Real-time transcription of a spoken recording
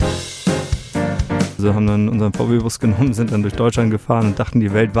Also haben dann unseren VW-Bus genommen, sind dann durch Deutschland gefahren und dachten,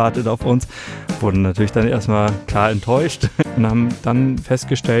 die Welt wartet auf uns. Wurden natürlich dann erstmal klar enttäuscht und haben dann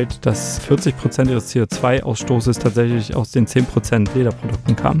festgestellt, dass 40% ihres CO2-Ausstoßes tatsächlich aus den 10%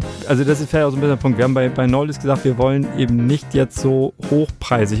 Lederprodukten kamen. Also das ist vielleicht auch so ein bisschen der Punkt. Wir haben bei NOORLYS gesagt, wir wollen eben nicht jetzt so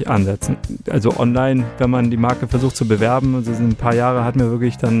hochpreisig ansetzen. Also online, wenn man die Marke versucht zu bewerben, also ein paar Jahre hatten wir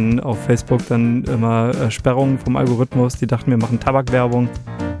wirklich dann auf Facebook dann immer Sperrungen vom Algorithmus, die dachten, wir machen Tabakwerbung.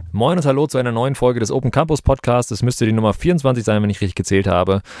 Moin und hallo zu einer neuen Folge des Open Campus Podcasts. Es müsste die Nummer 24 sein, wenn ich richtig gezählt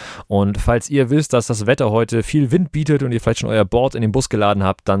habe. Und falls ihr wisst, dass das Wetter heute viel Wind bietet und ihr vielleicht schon euer Board in den Bus geladen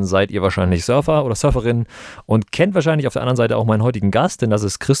habt, dann seid ihr wahrscheinlich Surfer oder Surferin und kennt wahrscheinlich auf der anderen Seite auch meinen heutigen Gast, denn das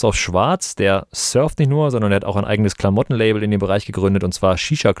ist Christoph Schwarz. Der surft nicht nur, sondern er hat auch ein eigenes Klamottenlabel in dem Bereich gegründet, und zwar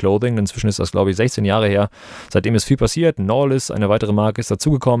SHISHA Clothing. Inzwischen ist das, glaube ich, 16 Jahre her. Seitdem ist viel passiert. NOORLYS, eine weitere Marke, ist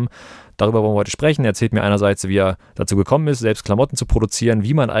dazugekommen. Darüber wollen wir heute sprechen. Er erzählt mir einerseits, wie er dazu gekommen ist, selbst Klamotten zu produzieren,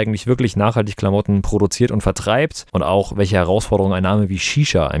 wie man eigentlich wirklich nachhaltig Klamotten produziert und vertreibt und auch, welche Herausforderungen ein Name wie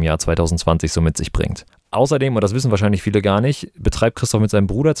SHISHA im Jahr 2020 so mit sich bringt. Außerdem, und das wissen wahrscheinlich viele gar nicht, betreibt Christoph mit seinem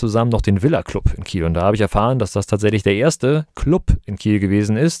Bruder zusammen noch den Villa Club in Kiel. Und da habe ich erfahren, dass das tatsächlich der erste Club in Kiel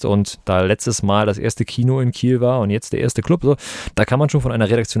gewesen ist und da letztes Mal das erste Kino in Kiel war und jetzt der erste Club. So, da kann man schon von einer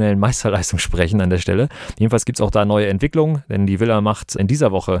redaktionellen Meisterleistung sprechen an der Stelle. Jedenfalls gibt es auch da neue Entwicklungen, denn die Villa macht in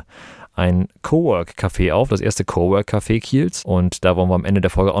dieser Woche ein Cowork-Café auf, das erste Cowork-Café Kiels, und da wollen wir am Ende der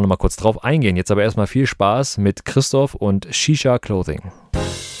Folge auch nochmal kurz drauf eingehen. Jetzt aber erstmal viel Spaß mit Christoph und SHISHA Clothing.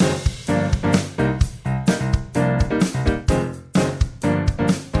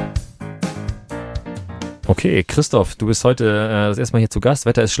 Okay, Christoph, du bist heute das erste Mal hier zu Gast.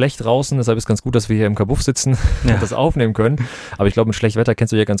 Wetter ist schlecht draußen, deshalb ist ganz gut, dass wir hier im Kabuff sitzen und das aufnehmen können. Aber ich glaube, mit schlechtem Wetter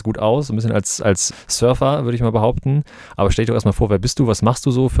kennst du dich ja ganz gut aus, ein bisschen als Surfer, würde ich mal behaupten. Aber stell dich doch erstmal vor, wer bist du, was machst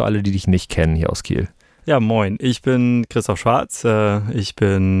du so für alle, die dich nicht kennen hier aus Kiel? Ja, moin. Ich bin Christoph Schwarz. Ich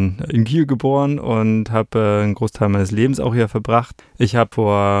bin in Kiel geboren und habe einen Großteil meines Lebens auch hier verbracht. Ich habe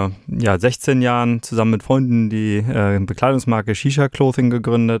vor 16 Jahren zusammen mit Freunden die Bekleidungsmarke SHISHA Clothing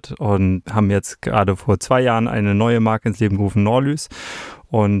gegründet und haben jetzt gerade vor 2 Jahren eine neue Marke ins Leben gerufen, NOORLYS.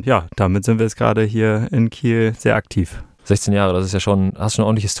 Und ja, damit sind wir jetzt gerade hier in Kiel sehr aktiv. 16 Jahre, das ist ja schon, hast schon eine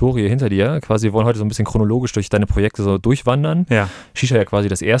ordentliche Historie hinter dir. Quasi, wir wollen heute so ein bisschen chronologisch durch deine Projekte so durchwandern. Ja. SHISHA ja quasi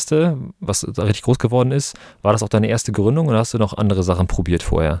das erste, was da richtig groß geworden ist. War das auch deine erste Gründung oder hast du noch andere Sachen probiert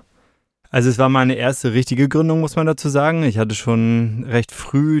vorher? Also es war meine erste richtige Gründung, muss man dazu sagen. Ich hatte schon recht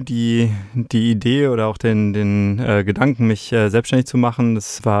früh die Idee oder auch den Gedanken, mich selbstständig zu machen.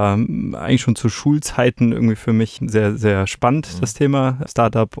 Das war eigentlich schon zu Schulzeiten irgendwie für mich sehr, sehr spannend, das Thema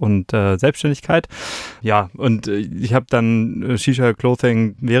Startup und Selbstständigkeit. Ja, und ich habe dann SHISHA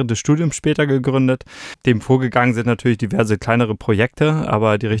Clothing während des Studiums später gegründet. Dem vorgegangen sind natürlich diverse kleinere Projekte,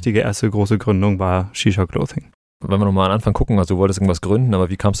 aber die richtige erste große Gründung war SHISHA Clothing. Wenn wir nochmal an Anfang gucken, also du wolltest irgendwas gründen, aber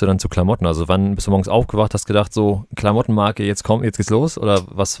wie kamst du dann zu Klamotten? Also wann bist du morgens aufgewacht, hast gedacht, so Klamottenmarke, jetzt geht's los? Oder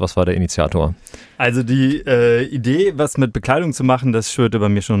was war der Initiator? Also die Idee, was mit Bekleidung zu machen, das schwirrte bei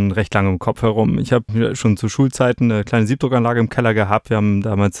mir schon recht lange im Kopf herum. Ich habe schon zu Schulzeiten eine kleine Siebdruckanlage im Keller gehabt. Wir haben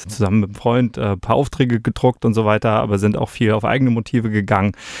damals zusammen mit einem Freund ein paar Aufträge gedruckt und so weiter, aber sind auch viel auf eigene Motive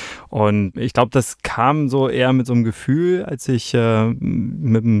gegangen. Und ich glaube, das kam so eher mit so einem Gefühl, als ich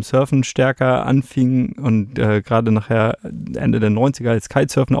mit dem Surfen stärker anfing und gerade nachher Ende der 90er, als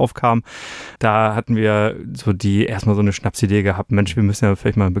Kitesurfen aufkam, da hatten wir so erstmal so eine Schnapsidee gehabt, Mensch, wir müssen ja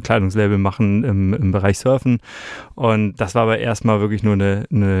vielleicht mal ein Bekleidungslabel machen im Bereich Surfen, und das war aber erstmal wirklich nur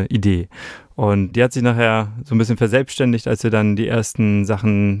eine Idee. Und die hat sich nachher so ein bisschen verselbstständigt, als wir dann die ersten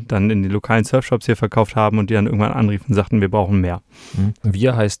Sachen dann in die lokalen Surfshops hier verkauft haben und die dann irgendwann anriefen und sagten, wir brauchen mehr.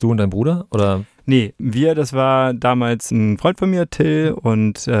 Wir heißt du und dein Bruder, oder? Nee, das war damals ein Freund von mir, Till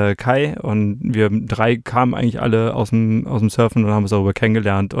und Kai, und wir 3 kamen eigentlich alle aus dem Surfen und haben uns darüber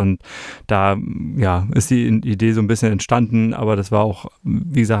kennengelernt, und da ist die Idee so ein bisschen entstanden, aber das war auch,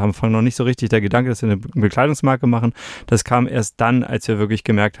 wie gesagt, am Anfang noch nicht so richtig der Gedanke, dass wir eine Bekleidungsmarke machen. Das kam erst dann, als wir wirklich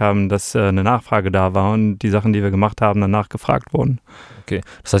gemerkt haben, dass eine Nachfrage da war und die Sachen, die wir gemacht haben, danach gefragt wurden. Okay,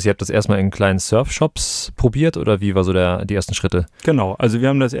 das heißt, ihr habt das erstmal in kleinen Surfshops probiert, oder wie war so die ersten Schritte? Genau, also wir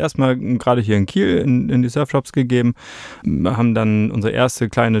haben das erstmal gerade hier in Kiel in die Surfshops gegeben, haben dann unsere erste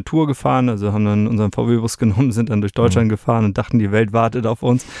kleine Tour gefahren, also haben dann unseren VW-Bus genommen, sind dann durch Deutschland gefahren und dachten, die Welt wartet auf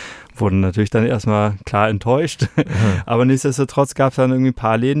uns. Wurden natürlich dann erstmal klar enttäuscht, aber nichtsdestotrotz gab es dann irgendwie ein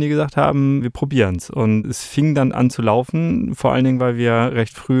paar Läden, die gesagt haben, wir probieren es. Und es fing dann an zu laufen, vor allen Dingen, weil wir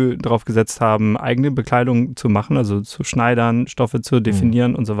recht früh darauf gesetzt haben, eigene Bekleidung zu machen, also zu schneidern, Stoffe zu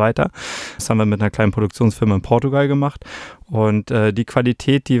definieren und so weiter. Das haben wir mit einer kleinen Produktionsfirma in Portugal gemacht. Und die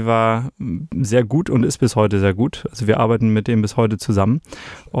Qualität, die war sehr gut und ist bis heute sehr gut. Also wir arbeiten mit dem bis heute zusammen.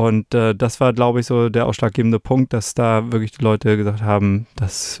 Und das war, glaube ich, so der ausschlaggebende Punkt, dass da wirklich die Leute gesagt haben,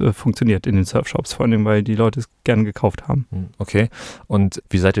 das funktioniert in den Surfshops, vor allem, weil die Leute es gerne gekauft haben. Okay. Und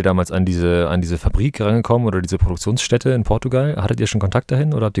wie seid ihr damals an diese Fabrik rangekommen oder diese Produktionsstätte in Portugal? Hattet ihr schon Kontakt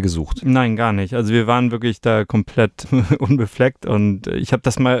dahin oder habt ihr gesucht? Nein, gar nicht. Also wir waren wirklich da komplett unbefleckt und ich habe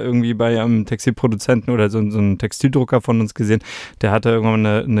das mal irgendwie bei einem Textilproduzenten oder so einen Textildrucker von uns gesehen, der hatte irgendwann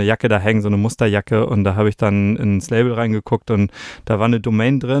eine Jacke da hängen, so eine Musterjacke, und da habe ich dann ins Label reingeguckt und da war eine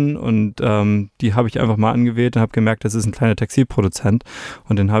Domain drin und die habe ich einfach mal angewählt und habe gemerkt, das ist ein kleiner Textilproduzent,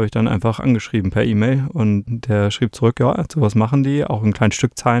 und den habe ich dann einfach angeschrieben per E-Mail und der schrieb zurück, ja, sowas machen die, auch in kleinen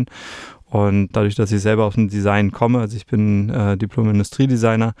Stückzahlen. Und dadurch, dass ich selber aus dem Design komme, also ich bin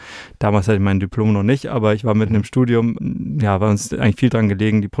Diplom-Industriedesigner, damals hatte ich mein Diplom noch nicht, aber ich war mitten im Studium, ja, war uns eigentlich viel dran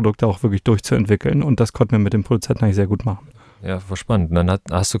gelegen, die Produkte auch wirklich durchzuentwickeln, und das konnten wir mit dem Produzenten eigentlich sehr gut machen. Ja, voll spannend. Und dann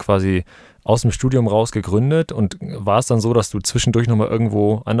hast du quasi aus dem Studium raus gegründet, und war es dann so, dass du zwischendurch nochmal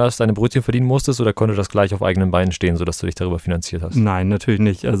irgendwo anders deine Brötchen verdienen musstest, oder konnte das gleich auf eigenen Beinen stehen, sodass du dich darüber finanziert hast? Nein, natürlich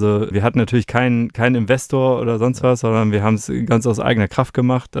nicht. Also wir hatten natürlich keinen Investor oder sonst was, sondern wir haben es ganz aus eigener Kraft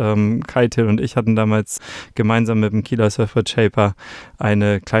gemacht. Kai, Till und ich hatten damals gemeinsam mit dem Kieler Surfboard Shaper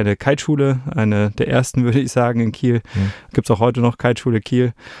eine kleine Kiteschule, eine der ersten, würde ich sagen, in Kiel. Gibt es auch heute noch Kiteschule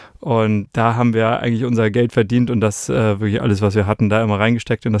Kiel. Und da haben wir eigentlich unser Geld verdient und das wirklich alles, was wir hatten, da immer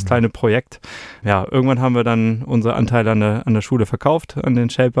reingesteckt in das kleine Projekt. Ja, irgendwann haben wir dann unsere Anteile an der Schule verkauft, an den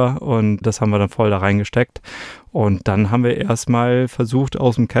Shaper, und das haben wir dann voll da reingesteckt. Und dann haben wir erstmal versucht,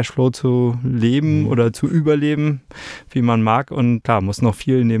 aus dem Cashflow zu leben oder zu überleben, wie man mag. Und klar, muss noch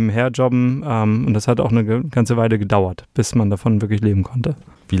viel nebenher jobben. Und das hat auch eine ganze Weile gedauert, bis man davon wirklich leben konnte.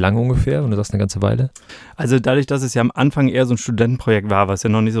 Wie lange ungefähr, wenn du sagst, eine ganze Weile? Also dadurch, dass es ja am Anfang eher so ein Studentenprojekt war, was ja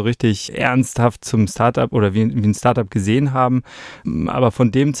noch nicht so richtig ernsthaft zum Startup oder wie ein Startup gesehen haben. Aber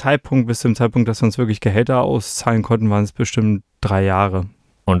von dem Zeitpunkt bis zum Zeitpunkt, dass wir uns wirklich Gehälter auszahlen konnten, waren es bestimmt 3 Jahre.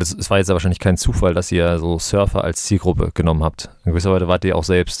 Und es war jetzt ja wahrscheinlich kein Zufall, dass ihr so Surfer als Zielgruppe genommen habt. In gewisser Weise wart ihr auch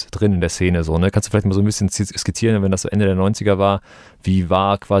selbst drin in der Szene. So, ne? Kannst du vielleicht mal so ein bisschen skizzieren, wenn das so Ende der 90er war, wie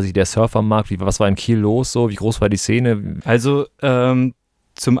war quasi der Surfermarkt, was war in Kiel los, so? Wie groß war die Szene? Also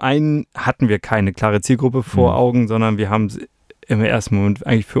zum einen hatten wir keine klare Zielgruppe vor Augen, sondern wir haben im ersten Moment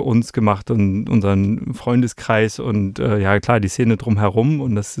eigentlich für uns gemacht und unseren Freundeskreis und ja klar, die Szene drumherum,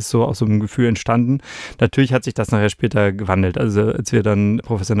 und das ist so aus so einem Gefühl entstanden. Natürlich hat sich das nachher später gewandelt. Also als wir dann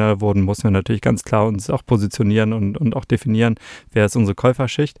professioneller wurden, mussten wir natürlich ganz klar uns auch positionieren und auch definieren, wer ist unsere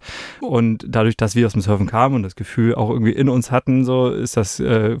Käuferschicht. Und dadurch, dass wir aus dem Surfen kamen und das Gefühl auch irgendwie in uns hatten, so ist das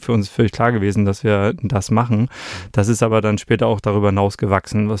für uns völlig klar gewesen, dass wir das machen. Das ist aber dann später auch darüber hinaus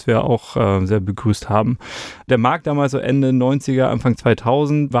gewachsen, was wir auch sehr begrüßt haben. Der Markt damals so Ende 90er, Anfang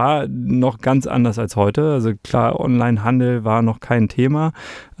 2000 war noch ganz anders als heute. Also klar, Onlinehandel war noch kein Thema.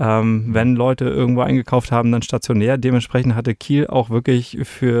 Wenn Leute irgendwo eingekauft haben, dann stationär. Dementsprechend hatte Kiel auch wirklich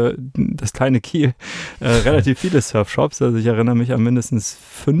für das kleine Kiel relativ viele Surfshops. Also ich erinnere mich an mindestens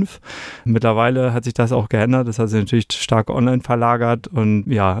 5. Mittlerweile hat sich das auch geändert. Das hat sich natürlich stark online verlagert. Und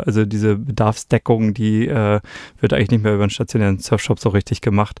ja, also diese Bedarfsdeckung, die wird eigentlich nicht mehr über einen stationären Surfshop so richtig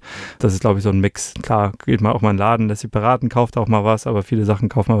gemacht. Das ist, glaube ich, so ein Mix. Klar, geht man auch mal in den Laden, lässt sich beraten, kauft auch mal was, aber viele Sachen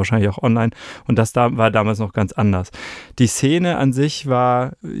kauft man wahrscheinlich auch online. Und das war damals noch ganz anders. Die Szene an sich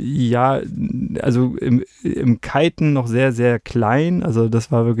war ja, also im Kiten noch sehr, sehr klein. Also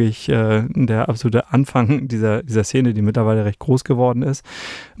das war wirklich der absolute Anfang dieser Szene, die mittlerweile recht groß geworden ist.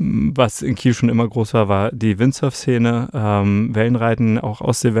 Was in Kiel schon immer groß war die Windsurf-Szene. Wellenreiten, auch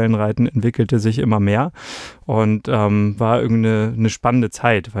Ostseewellenreiten entwickelte sich immer mehr und war irgendwie eine spannende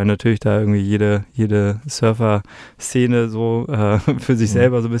Zeit, weil natürlich da irgendwie jede Surfer-Szene so für sich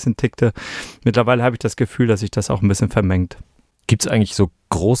selber so ein bisschen tickte. Mittlerweile habe ich das Gefühl, dass sich das auch ein bisschen vermengt. Gibt es eigentlich so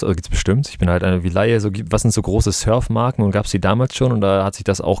groß, also gibt es bestimmt, ich bin halt eine wie Laie, was sind so große Surfmarken und gab es die damals schon, und da hat sich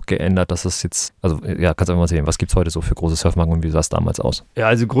das auch geändert, dass das jetzt, also ja, kannst du einfach mal sehen, was gibt es heute so für große Surfmarken und wie sah es damals aus? Ja,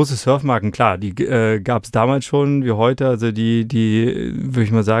 also große Surfmarken, klar, die gab es damals schon wie heute, also die würde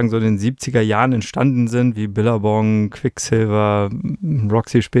ich mal sagen, so in den 70er Jahren entstanden sind, wie Billabong, Quicksilver,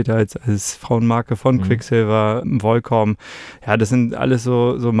 Roxy später als Frauenmarke von Quicksilver, Volcom. Ja, das sind alles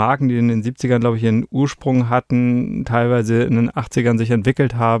so Marken, die in den 70ern, glaube ich, ihren Ursprung hatten, teilweise in den 80ern sich entwickelt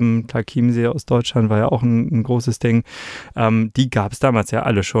haben. Klar, Chiemsee aus Deutschland war ja auch ein großes Ding. Die gab es damals ja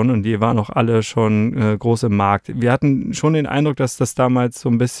alle schon und die waren auch alle schon groß im Markt. Wir hatten schon den Eindruck, dass das damals so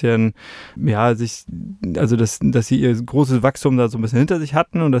ein bisschen, ja, dass sie ihr großes Wachstum da so ein bisschen hinter sich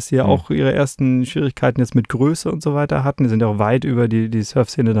hatten und dass sie ja auch ihre ersten Schwierigkeiten jetzt mit Größe und so weiter hatten. Die sind ja auch weit über die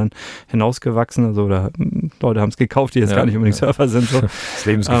Surf-Szene dann hinausgewachsen. Also oder Leute haben es gekauft, die jetzt gar nicht unbedingt Surfer sind. So. Das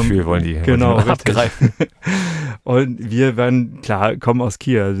Lebensgefühl wollen die genau, abgreifen. Und wir kommen aus aus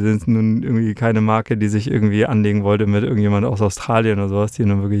Kiel. Also wir sind nun irgendwie keine Marke, die sich irgendwie anlegen wollte mit irgendjemand aus Australien oder sowas, die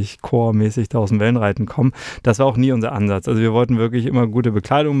nun wirklich core-mäßig da aus dem Wellenreiten kommen. Das war auch nie unser Ansatz. Also wir wollten wirklich immer gute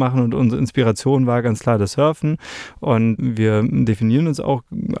Bekleidung machen und unsere Inspiration war ganz klar das Surfen. Und wir definieren uns auch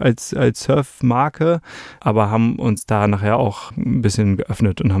als Surf-Marke, aber haben uns da nachher auch ein bisschen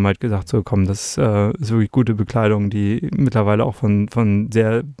geöffnet und haben halt gesagt, so komm, das ist wirklich gute Bekleidung, die mittlerweile auch von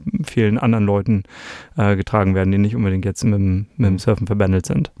sehr vielen anderen Leuten getragen werden, die nicht unbedingt jetzt mit dem Surfen verbändelt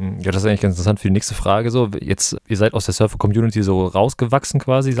sind. Ja, das ist eigentlich ganz interessant für die nächste Frage. So, jetzt, ihr seid aus der Surfer-Community so rausgewachsen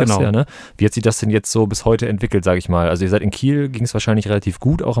quasi, sagst du ja, ne? Wie hat sich das denn jetzt so bis heute entwickelt, sage ich mal? Also ihr seid in Kiel, ging es wahrscheinlich relativ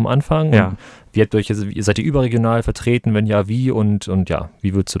gut, auch am Anfang. Ja. Seid ihr überregional vertreten? Wenn ja, wie? Und ja,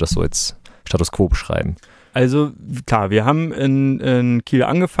 wie würdest du das so jetzt Status Quo beschreiben? Also klar, wir haben in Kiel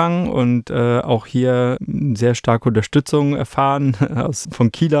angefangen und auch hier sehr starke Unterstützung erfahren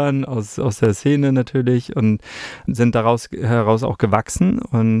von Kielern, aus der Szene natürlich und sind daraus heraus auch gewachsen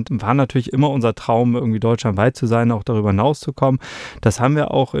und war natürlich immer unser Traum, irgendwie deutschlandweit zu sein, auch darüber hinaus zu kommen. Das haben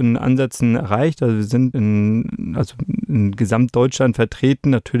wir auch in Ansätzen erreicht. Also wir sind in Gesamtdeutschland vertreten,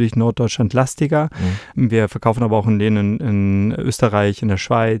 natürlich Norddeutschland lastiger. Wir verkaufen aber auch in Läden in Österreich, in der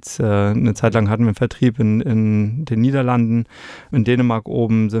Schweiz. Eine Zeit lang hatten wir einen Vertrieb in den Niederlanden. In Dänemark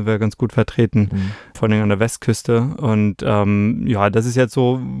oben sind wir ganz gut vertreten, vor allem an der Westküste. Und das ist jetzt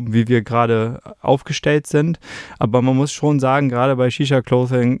so, wie wir gerade aufgestellt sind. Aber man muss schon sagen, gerade bei Shisha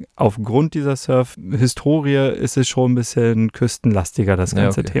Clothing, aufgrund dieser Surf-Historie ist es schon ein bisschen küstenlastiger, das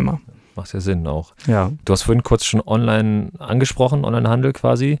ganze Thema. Macht ja Sinn auch. Ja. Du hast vorhin kurz schon online angesprochen, Onlinehandel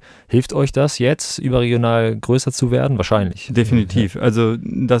quasi. Hilft euch das jetzt, überregional größer zu werden? Wahrscheinlich. Definitiv. Also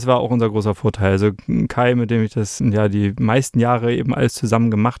das war auch unser großer Vorteil. Also Kai, mit dem ich das die meisten Jahre eben alles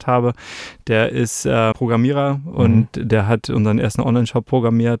zusammen gemacht habe, der ist Programmierer und der hat unseren ersten Online-Shop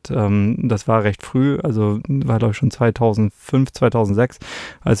programmiert. Das war recht früh, also war glaube ich schon 2005, 2006,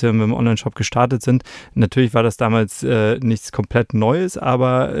 als wir mit dem Online-Shop gestartet sind. Natürlich war das damals nichts komplett Neues,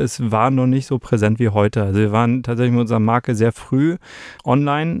 aber es war noch nicht so präsent wie heute. Also wir waren tatsächlich mit unserer Marke sehr früh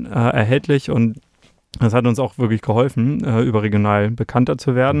online erhältlich und das hat uns auch wirklich geholfen, überregional bekannter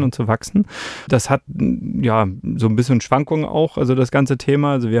zu werden und zu wachsen. Das hat so ein bisschen Schwankungen auch, also das ganze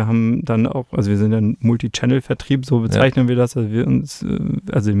Thema. Also wir haben dann auch, wir sind ein Multi-Channel-Vertrieb, so bezeichnen wir das.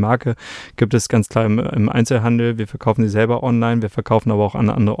 Also die Marke gibt es ganz klar im Einzelhandel. Wir verkaufen sie selber online, wir verkaufen aber auch an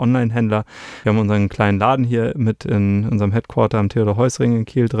andere Online-Händler. Wir haben unseren kleinen Laden hier mit in unserem Headquarter am Theodor-Heuss-Ring in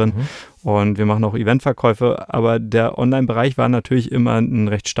Kiel drin. Und wir machen auch Eventverkäufe, aber der Online-Bereich war natürlich immer ein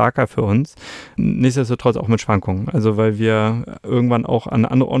recht starker für uns. Nichtsdestotrotz auch mit Schwankungen. Also weil wir irgendwann auch an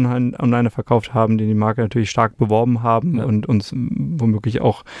andere Onliner verkauft haben, die Marke natürlich stark beworben haben und uns womöglich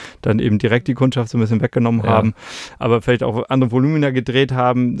auch dann eben direkt die Kundschaft so ein bisschen weggenommen haben, aber vielleicht auch andere Volumina gedreht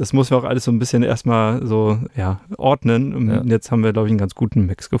haben. Das muss wir auch alles so ein bisschen erstmal so ordnen. Und jetzt haben wir, glaube ich, einen ganz guten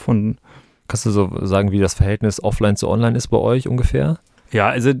Mix gefunden. Kannst du so sagen, wie das Verhältnis Offline zu Online ist bei euch ungefähr? Ja,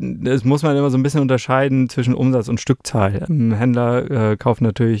 also das muss man immer so ein bisschen unterscheiden zwischen Umsatz und Stückzahl. Ein Händler kauft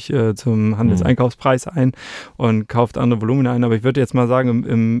natürlich zum Handelseinkaufspreis ein und kauft andere Volumina ein, aber ich würde jetzt mal sagen,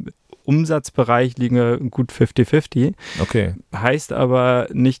 im Umsatzbereich liegen wir gut 50-50. Okay. Heißt aber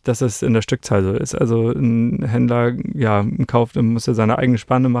nicht, dass es in der Stückzahl so ist. Also ein Händler muss ja seine eigene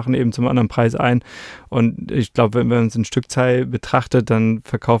Spanne machen, eben zum anderen Preis ein. Und ich glaube, wenn man es in Stückzahl betrachtet, dann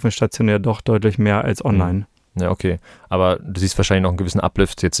verkaufen wir stationär doch deutlich mehr als online. Ja, okay. Aber du siehst wahrscheinlich noch einen gewissen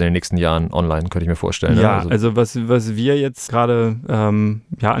Uplift jetzt in den nächsten Jahren online, könnte ich mir vorstellen. Ja, also was wir jetzt gerade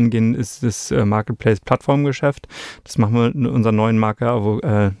angehen, ist das Marketplace-Plattformgeschäft. Das machen wir in unserer neuen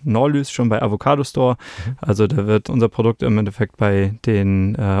Marke NOORLYS schon bei Avocado Store. Also da wird unser Produkt im Endeffekt bei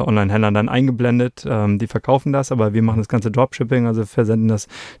den Online-Händlern dann eingeblendet. Die verkaufen das, aber wir machen das ganze Dropshipping, also versenden das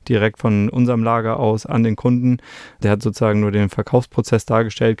direkt von unserem Lager aus an den Kunden. Der hat sozusagen nur den Verkaufsprozess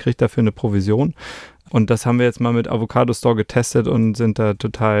dargestellt, kriegt dafür eine Provision. Und das haben wir jetzt mal mit Avocado Store getestet und sind da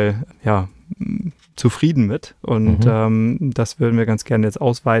total zufrieden mit. Und das würden wir ganz gerne jetzt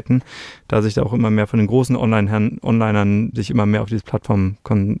ausweiten, da sich da auch immer mehr von den großen Onlinern sich immer mehr auf dieses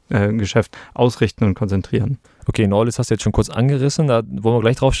Plattformgeschäft ausrichten und konzentrieren. Okay, NOORLYS hast du jetzt schon kurz angerissen, da wollen wir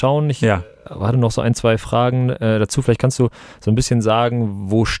gleich drauf schauen. Ich hatte noch so 1-2 Fragen dazu. Vielleicht kannst du so ein bisschen sagen,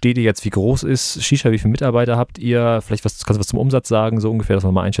 wo steht ihr jetzt, wie groß ist Shisha, wie viele Mitarbeiter habt ihr? Vielleicht kannst du was zum Umsatz sagen, so ungefähr, dass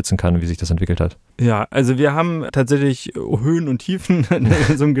man mal einschätzen kann, wie sich das entwickelt hat. Ja, also wir haben tatsächlich Höhen und Tiefen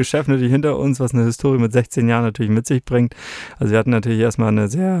in so einem Geschäft natürlich hinter uns, was eine Historie mit 16 Jahren natürlich mit sich bringt. Also wir hatten natürlich erstmal eine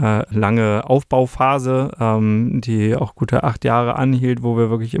sehr lange Aufbauphase, die auch gute 8 Jahre anhielt, wo wir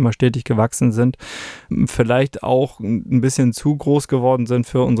wirklich immer stetig gewachsen sind. Vielleicht vielleicht auch ein bisschen zu groß geworden sind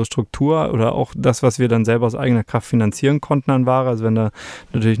für unsere Struktur oder auch das, was wir dann selber aus eigener Kraft finanzieren konnten an Ware. Also wenn da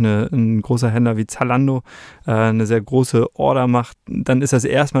natürlich ein großer Händler wie Zalando eine sehr große Order macht, dann ist das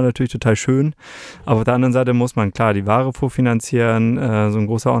erstmal natürlich total schön. Aber auf der anderen Seite muss man klar die Ware vorfinanzieren. So ein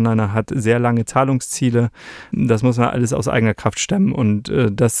großer Onliner hat sehr lange Zahlungsziele. Das muss man alles aus eigener Kraft stemmen und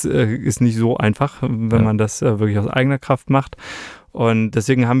das ist nicht so einfach, wenn man das wirklich aus eigener Kraft macht. Und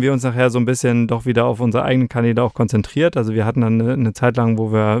deswegen haben wir uns nachher so ein bisschen doch wieder auf unsere eigenen Kanäle auch konzentriert. Also wir hatten dann eine Zeit lang,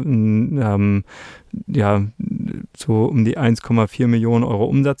 wo wir so um die 1,4 Millionen Euro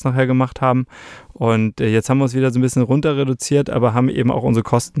Umsatz nachher gemacht haben. Und jetzt haben wir uns wieder so ein bisschen runter reduziert, aber haben eben auch unsere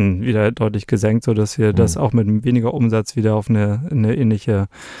Kosten wieder deutlich gesenkt, sodass wir das auch mit weniger Umsatz wieder auf einen ähnlichen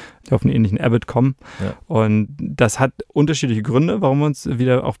EBIT kommen. Ja. Und das hat unterschiedliche Gründe, warum wir uns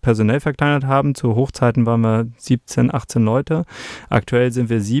wieder auch personell verkleinert haben. Zu Hochzeiten waren wir 17, 18 Leute. Aktuell sind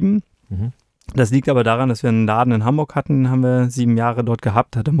wir 7. Das liegt aber daran, dass wir einen Laden in Hamburg hatten, haben wir 7 Jahre dort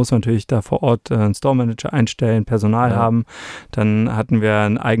gehabt. Da muss man natürlich da vor Ort einen Store-Manager einstellen, Personal haben. Dann hatten wir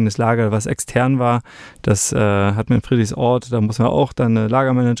ein eigenes Lager, was extern war. Das hatten wir in Friedrichsort. Da muss man auch dann eine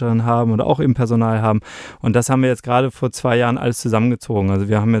Lagermanagerin haben oder auch eben Personal haben. Und das haben wir jetzt gerade vor 2 Jahren alles zusammengezogen. Also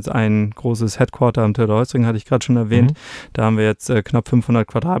wir haben jetzt ein großes Headquarter am Theodor-Heuss-Ring, hatte ich gerade schon erwähnt. Da haben wir jetzt knapp 500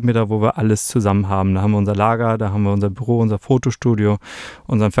 Quadratmeter, wo wir alles zusammen haben. Da haben wir unser Lager, da haben wir unser Büro, unser Fotostudio,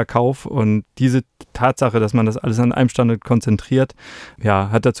 unseren Verkauf und diese Tatsache, dass man das alles an einem Standort konzentriert,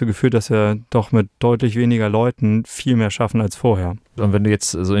 hat dazu geführt, dass wir doch mit deutlich weniger Leuten viel mehr schaffen als vorher. Und wenn du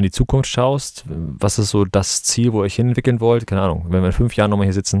jetzt so in die Zukunft schaust, was ist so das Ziel, wo ihr euch hinentwickeln wollt? Keine Ahnung, wenn wir in 5 Jahren nochmal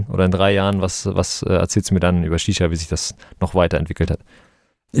hier sitzen oder in 3 Jahren, was erzählst du mir dann über Shisha, wie sich das noch weiterentwickelt hat?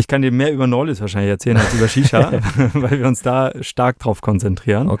 Ich kann dir mehr über NOORLYS wahrscheinlich erzählen als über Shisha, weil wir uns da stark drauf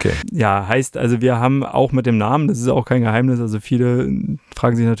konzentrieren. Okay. Ja, heißt also, wir haben auch mit dem Namen, das ist auch kein Geheimnis, also viele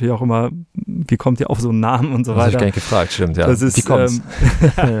fragen sich natürlich auch immer, wie kommt ihr auf so einen Namen und so weiter. Das habe ich gar nicht gefragt, stimmt, ja. Das ist, wie kommt's?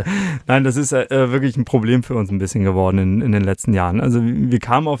 Nein, das ist wirklich ein Problem für uns ein bisschen geworden in den letzten Jahren. Also wir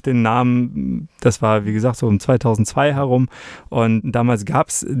kamen auf den Namen, das war wie gesagt so um 2002 herum und damals gab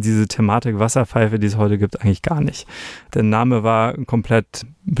es diese Thematik Wasserpfeife, die es heute gibt, eigentlich gar nicht. Der Name war komplett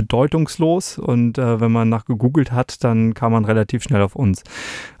bedeutungslos und wenn man nachgegoogelt hat, dann kam man relativ schnell auf uns.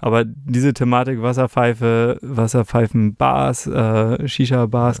 Aber diese Thematik Wasserpfeife, Wasserpfeifenbars,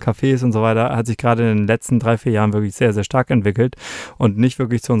 Shisha-Bars, Cafés und so weiter hat sich gerade in den letzten 3-4 Jahren wirklich sehr, sehr stark entwickelt und nicht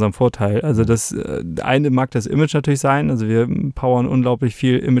wirklich zu unserem Vorteil. Also das eine mag das Image natürlich sein, also wir powern unglaublich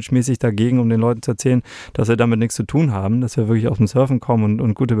viel imagemäßig dagegen, um den Leuten zu erzählen, dass wir damit nichts zu tun haben, dass wir wirklich aus dem Surfen kommen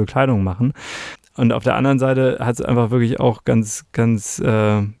und gute Bekleidung machen. Und auf der anderen Seite hat es einfach wirklich auch ganz,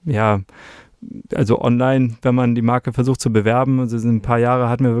 also online, wenn man die Marke versucht zu bewerben, also ein paar Jahre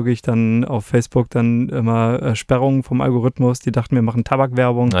hatten wir wirklich dann auf Facebook dann immer Sperrungen vom Algorithmus, die dachten, wir machen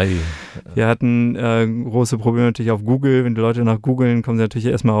Tabakwerbung. Wir hatten große Probleme natürlich auf Google, wenn die Leute nach googeln, kommen sie natürlich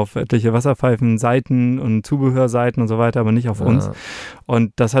erstmal auf etliche Wasserpfeifen-Seiten und Zubehörseiten und so weiter, aber nicht auf uns.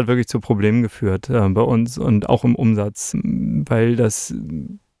 Und das hat wirklich zu Problemen geführt bei uns und auch im Umsatz, weil das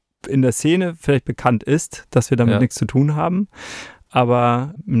in der Szene vielleicht bekannt ist, dass wir damit nichts zu tun haben.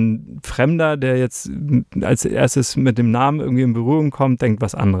 Aber ein Fremder, der jetzt als erstes mit dem Namen irgendwie in Berührung kommt, denkt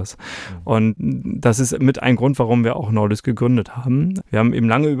was anderes. Und das ist mit ein Grund, warum wir auch NOORLYS gegründet haben. Wir haben eben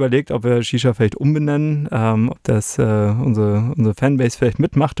lange überlegt, ob wir Shisha vielleicht umbenennen, ob das unsere Fanbase vielleicht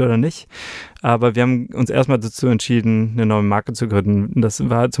mitmacht oder nicht. Aber wir haben uns erstmal dazu entschieden, eine neue Marke zu gründen. Das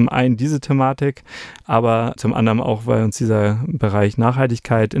war zum einen diese Thematik, aber zum anderen auch, weil uns dieser Bereich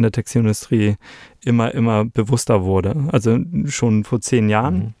Nachhaltigkeit in der Textilindustrie immer bewusster wurde. Also schon vor 10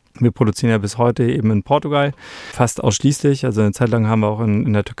 Jahren. Wir produzieren ja bis heute eben in Portugal, fast ausschließlich. Also eine Zeit lang haben wir auch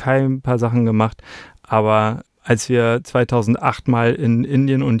in der Türkei ein paar Sachen gemacht. Aber als wir 2008 mal in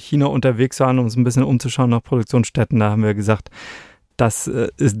Indien und China unterwegs waren, um uns ein bisschen umzuschauen nach Produktionsstätten, da haben wir gesagt, das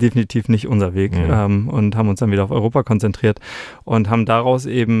ist definitiv nicht unser Weg und haben uns dann wieder auf Europa konzentriert und haben daraus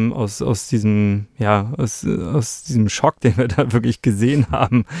eben aus diesem Schock, den wir da wirklich gesehen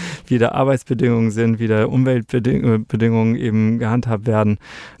haben, wie da Arbeitsbedingungen sind, wie da Umweltbedingungen eben gehandhabt werden,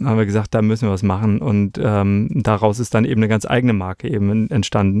 haben wir gesagt, da müssen wir was machen und daraus ist dann eben eine ganz eigene Marke eben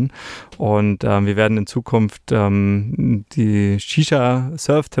entstanden und wir werden in Zukunft die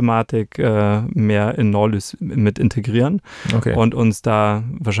Shisha-Surf-Thematik mehr in NOORLYS mit integrieren und uns da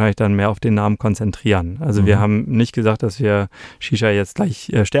wahrscheinlich dann mehr auf den Namen konzentrieren. Also wir haben nicht gesagt, dass wir Shisha jetzt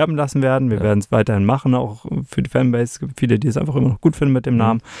gleich sterben lassen werden. Wir werden es weiterhin machen, auch für die Fanbase. Es gibt viele, die es einfach immer noch gut finden mit dem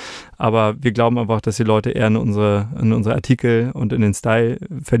Namen. Aber wir glauben einfach, dass die Leute eher in unsere Artikel und in den Style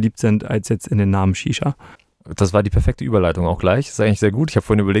verliebt sind, als jetzt in den Namen Shisha. Das war die perfekte Überleitung auch gleich. Das ist eigentlich sehr gut. Ich habe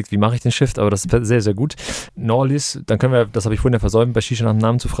vorhin überlegt, wie mache ich den Shift, aber das ist sehr, sehr gut. NOORLYS, dann können wir, das habe ich vorhin ja versäumt, bei SHISHA nach dem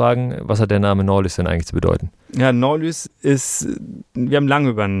Namen zu fragen. Was hat der Name NOORLYS denn eigentlich zu bedeuten? Ja, NOORLYS ist, wir haben lange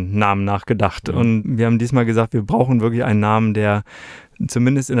über einen Namen nachgedacht und wir haben diesmal gesagt, wir brauchen wirklich einen Namen, der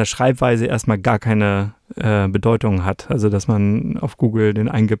zumindest in der Schreibweise erstmal gar keine Bedeutung hat. Also, dass man auf Google den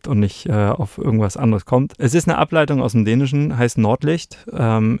eingibt und nicht auf irgendwas anderes kommt. Es ist eine Ableitung aus dem Dänischen, heißt Nordlicht.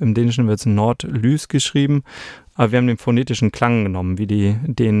 Im Dänischen wird es NOORLYS geschrieben. Aber wir haben den phonetischen Klang genommen, wie die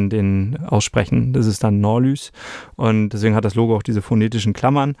den aussprechen. Das ist dann NOORLYS und deswegen hat das Logo auch diese phonetischen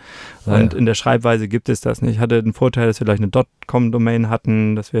Klammern und in der Schreibweise gibt es das nicht. Hatte den Vorteil, dass wir gleich eine .com-Domain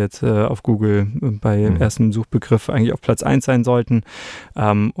hatten, dass wir jetzt auf Google bei ersten Suchbegriff eigentlich auf Platz 1 sein sollten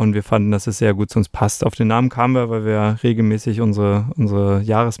und wir fanden, dass es sehr gut zu uns passt. Auf den Namen kamen wir, weil wir regelmäßig unsere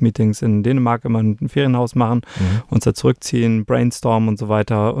Jahresmeetings in Dänemark immer ein Ferienhaus machen, uns da zurückziehen, brainstormen und so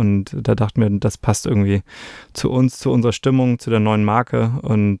weiter und da dachten wir, das passt irgendwie zu uns, zu unserer Stimmung, zu der neuen Marke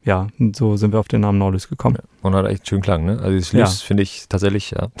und ja, so sind wir auf den Namen NOORLYS gekommen. Ja, und hat echt einen schönen Klang, ne? Also das Lys finde ich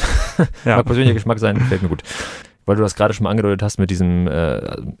tatsächlich, mag persönlicher Geschmack sein, gefällt mir gut. Weil du das gerade schon mal angedeutet hast mit diesem,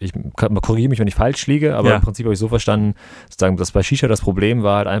 ich korrigiere mich, wenn ich falsch liege, aber im Prinzip habe ich so verstanden, sozusagen, dass bei SHISHA das Problem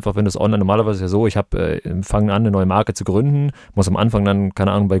war halt einfach, wenn du es online, normalerweise ist ja so, ich fange an, eine neue Marke zu gründen, muss am Anfang dann,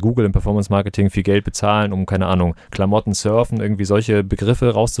 keine Ahnung, bei Google im Performance-Marketing viel Geld bezahlen, um, keine Ahnung, Klamotten, Surfen, irgendwie solche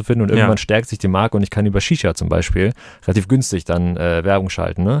Begriffe rauszufinden und irgendwann stärkt sich die Marke und ich kann über SHISHA zum Beispiel relativ günstig dann Werbung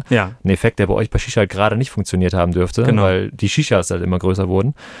schalten, ne? Ja. Ein Effekt, der bei euch bei SHISHA halt gerade nicht funktioniert haben dürfte, weil die SHISHAs halt immer größer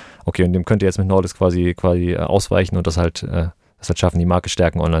wurden. Okay, und dem könnt ihr jetzt mit NOORLYS quasi ausweichen und das halt schaffen, die Marke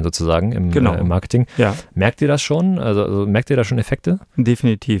stärken online sozusagen im Marketing. Ja. Merkt ihr das schon? Also merkt ihr da schon Effekte?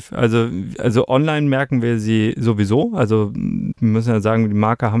 Definitiv. Also online merken wir sie sowieso. Also wir müssen ja sagen, die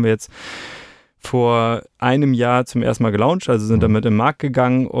Marke haben wir jetzt vor einem Jahr zum ersten Mal gelauncht, also sind damit im Markt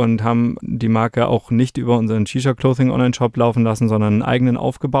gegangen und haben die Marke auch nicht über unseren SHISHA Clothing Online-Shop laufen lassen, sondern einen eigenen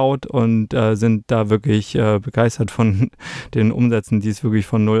aufgebaut und sind da wirklich begeistert von den Umsätzen, die es wirklich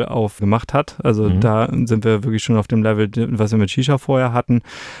von null auf gemacht hat. Also da sind wir wirklich schon auf dem Level, was wir mit SHISHA vorher hatten.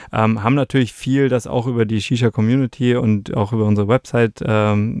 Haben natürlich viel, das auch über die SHISHA Community und auch über unsere Website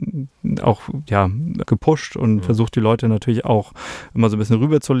auch gepusht und versucht die Leute natürlich auch immer so ein bisschen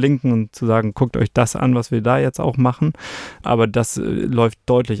rüber zu linken und zu sagen, guckt euch das an, was wir da jetzt auch machen. Aber das läuft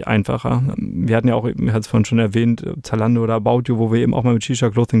deutlich einfacher. Wir hatten ja auch, ich hatte es vorhin schon erwähnt, Zalando oder About You, wo wir eben auch mal mit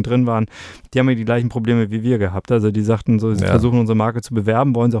SHISHA Clothing drin waren, die haben ja die gleichen Probleme wie wir gehabt. Also die sagten so, sie versuchen unsere Marke zu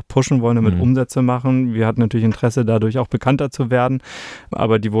bewerben, wollen sie auch pushen, wollen damit Umsätze machen. Wir hatten natürlich Interesse, dadurch auch bekannter zu werden,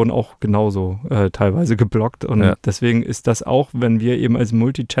 aber die wurden auch genauso teilweise geblockt und deswegen ist das auch, wenn wir eben als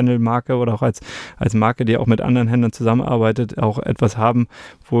Multi-Channel-Marke oder auch als Marke, die auch mit anderen Händlern zusammenarbeitet, auch etwas haben,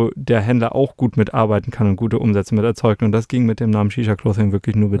 wo der Händler auch gut mitarbeiten kann und gute Umsätze mit erzeugt. Und das ging mit dem Namen SHISHA Clothing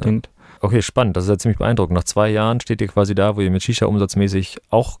wirklich nur bedingt. Okay, spannend. Das ist ja ziemlich beeindruckend. Nach 2 Jahren steht ihr quasi da, wo ihr mit SHISHA umsatzmäßig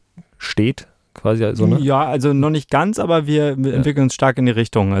auch steht. Quasi so, ne? Ja, also noch nicht ganz, aber wir entwickeln uns stark in die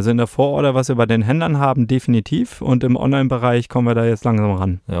Richtung. Also in der Vororder, was wir bei den Händlern haben, definitiv. Und im Online-Bereich kommen wir da jetzt langsam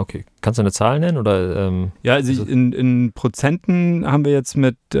ran. Ja, okay. Kannst du eine Zahl nennen? Oder, ja, also in Prozenten haben wir jetzt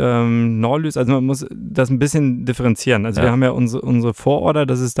mit NOORLYS, also man muss das ein bisschen differenzieren. Also wir haben ja unsere Vororder,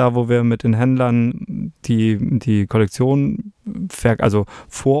 das ist da, wo wir mit den Händlern die Kollektion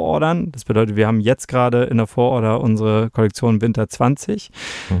vorordern. Das bedeutet, wir haben jetzt gerade in der Vororder unsere Kollektion Winter 20.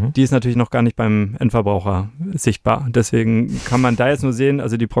 Die ist natürlich noch gar nicht beim Endverbraucher sichtbar. Deswegen kann man da jetzt nur sehen,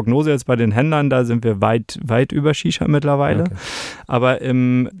 also die Prognose jetzt bei den Händlern, da sind wir weit über SHISHA mittlerweile. Okay. Aber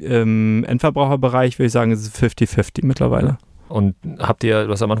im Endverbraucherbereich würde ich sagen, es ist 50-50 mittlerweile. Ja. Und du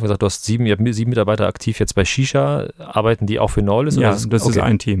hast am Anfang gesagt, ihr habt 7 Mitarbeiter aktiv jetzt bei SHISHA. Arbeiten die auch für NOORLYS? Ja, das ist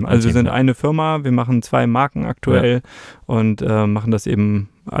ein Team. Also wir sind eine Firma, wir machen 2 Marken aktuell und machen das eben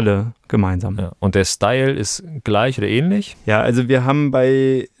alle gemeinsam. Ja. Und der Style ist gleich oder ähnlich? Ja, also wir haben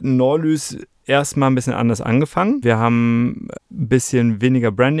bei NOORLYS erstmal ein bisschen anders angefangen. Wir haben ein bisschen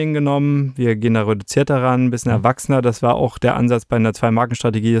weniger Branding genommen. Wir gehen da reduzierter ran, ein bisschen erwachsener. Das war auch der Ansatz bei einer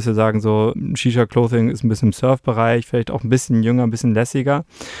 2-Marken-Strategie, dass wir sagen, so SHISHA Clothing ist ein bisschen im Surf-Bereich, vielleicht auch ein bisschen jünger, ein bisschen lässiger.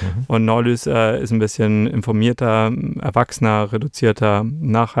 Und NOORLYS ist ein bisschen informierter, erwachsener, reduzierter,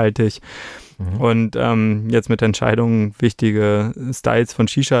 nachhaltig. Und jetzt mit der Entscheidung, wichtige Styles von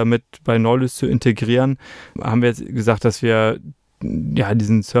SHISHA mit bei NOORLYS zu integrieren, haben wir jetzt gesagt, dass wir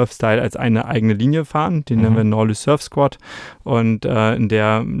diesen Surf-Style als eine eigene Linie fahren. Den nennen wir NOORLYS Surf Squad und in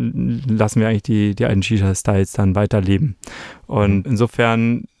der lassen wir eigentlich die alten SHISHA-Styles dann weiterleben. Und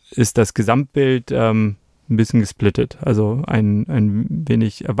insofern ist das Gesamtbild ein bisschen gesplittet. Also ein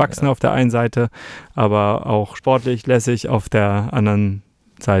wenig erwachsener auf der einen Seite, aber auch sportlich, lässig auf der anderen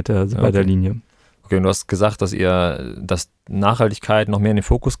Seite, also bei der Linie. Okay, und du hast gesagt, dass Nachhaltigkeit noch mehr in den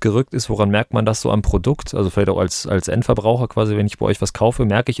Fokus gerückt ist? Woran merkt man das so am Produkt? Also vielleicht auch als Endverbraucher quasi, wenn ich bei euch was kaufe,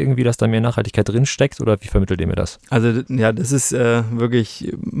 merke ich irgendwie, dass da mehr Nachhaltigkeit drin steckt oder wie vermittelt ihr mir das? Also ja, das ist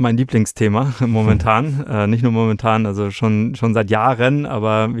wirklich mein Lieblingsthema momentan. Nicht nur momentan, also schon seit Jahren,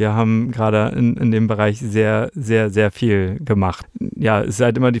 aber wir haben gerade in dem Bereich sehr, sehr, sehr viel gemacht. Ja, es ist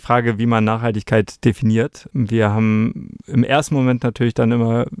halt immer die Frage, wie man Nachhaltigkeit definiert. Wir haben im ersten Moment natürlich dann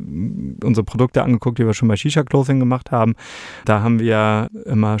immer unsere Produkte angeguckt, die wir schon bei SHISHA Clothing gemacht haben. Da haben wir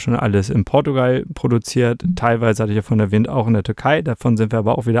immer schon alles in Portugal produziert. Teilweise, hatte ich ja von erwähnt, auch in der Türkei. Davon sind wir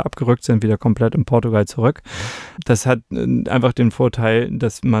aber auch wieder abgerückt, sind wieder komplett in Portugal zurück. Das hat einfach den Vorteil,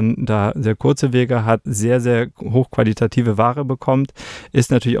 dass man da sehr kurze Wege hat, sehr, sehr hochqualitative Ware bekommt.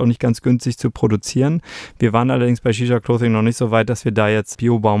 Ist natürlich auch nicht ganz günstig zu produzieren. Wir waren allerdings bei SHISHA Clothing noch nicht so weit, dass wir da jetzt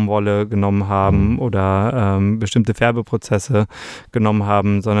Bio-Baumwolle genommen haben oder bestimmte Färbeprozesse genommen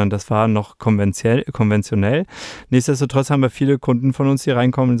haben, sondern das war noch konventionell. Nichtsdestotrotz haben wir viele Kunden von uns, die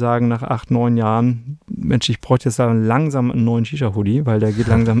reinkommen und sagen nach 8, 9 Jahren, Mensch, ich bräuchte jetzt da langsam einen neuen SHISHA-Hoodie, weil der geht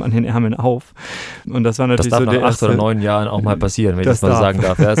langsam an den Ärmeln auf. Und das war natürlich so der erste... Das darf nach 8 oder 9 Jahren auch mal passieren, wenn ich das mal sagen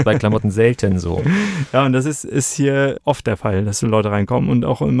darf. Ja, das ist bei Klamotten selten so. Ja, und das ist hier oft der Fall, dass so Leute reinkommen und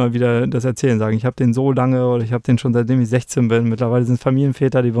auch immer wieder das erzählen, sagen, ich habe den so lange oder ich habe den schon seitdem ich 16 bin. Mittlerweile sind es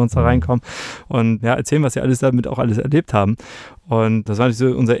Familienväter, die bei uns da reinkommen und ja, erzählen, was sie alles damit auch alles erlebt haben. Und das war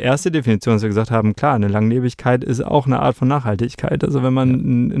natürlich so unsere erste Definition, dass wir gesagt haben, klar, eine Langlebigkeit ist auch eine Art von Nachhaltigkeit. Also wenn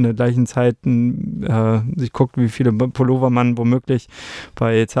man in der gleichen Zeit sich guckt, wie viele Pullover man womöglich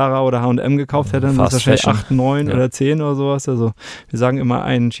bei Zara oder H&M gekauft hätte, dann ist das wahrscheinlich 8, 9 oder 10 oder sowas. Also wir sagen immer,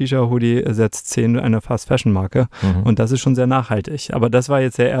 ein SHISHA-Hoodie ersetzt 10 einer Fast-Fashion-Marke und das ist schon sehr nachhaltig. Aber das war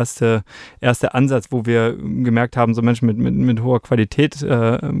jetzt der erste Ansatz, wo wir gemerkt haben, so Mensch, mit hoher Qualität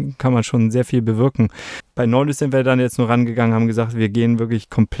kann man schon sehr viel bewirken. Bei NOORLYS sind wir dann jetzt nur rangegangen, haben gesagt, wir gehen wirklich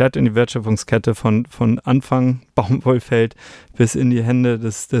komplett in die Wertschöpfungskette von Anfang Baumwollfeld bis in die Hände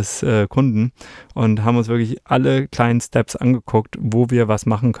des Kunden und haben uns wirklich alle kleinen Steps angeguckt, wo wir was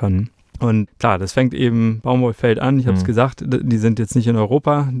machen können. Und klar, das fängt eben Baumwollfeld an. Ich habe es gesagt, die sind jetzt nicht in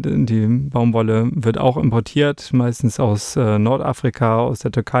Europa. Die Baumwolle wird auch importiert, meistens aus Nordafrika, aus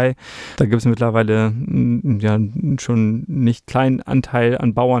der Türkei. Da gibt es mittlerweile ja schon nicht kleinen Anteil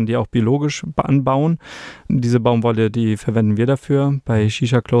an Bauern, die auch biologisch anbauen. Diese Baumwolle, die verwenden wir dafür. Bei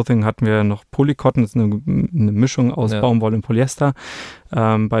SHISHA Clothing hatten wir noch Polycotton, das ist eine Mischung aus Baumwolle und Polyester.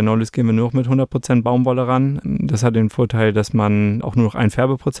 Bei NOORLYS gehen wir nur noch mit 100% Baumwolle ran. Das hat den Vorteil, dass man auch nur noch einen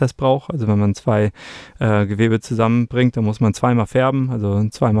Färbeprozess braucht. Also wenn man 2 Gewebe zusammenbringt, dann muss man zweimal färben, also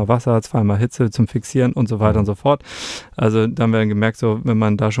 2-mal Wasser, 2-mal Hitze zum Fixieren und so weiter und so fort. Also dann haben wir gemerkt, so wenn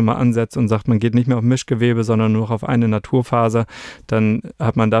man da schon mal ansetzt und sagt, man geht nicht mehr auf Mischgewebe, sondern nur noch auf eine Naturfaser, dann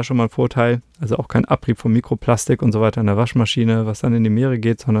hat man da schon mal einen Vorteil. Also auch kein Abrieb von Mikroplastik und so weiter in der Waschmaschine, was dann in die Meere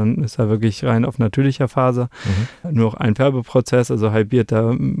geht, sondern ist da wirklich rein auf natürlicher Faser. Nur noch ein Färbeprozess, also halbiert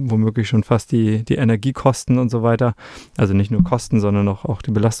da womöglich schon fast die Energiekosten und so weiter. Also nicht nur Kosten, sondern auch die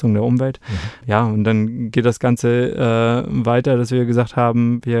Belastung der Umwelt. Ja, und dann geht das Ganze weiter, dass wir gesagt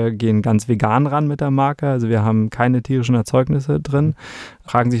haben, wir gehen ganz vegan ran mit der Marke. Also wir haben keine tierischen Erzeugnisse drin.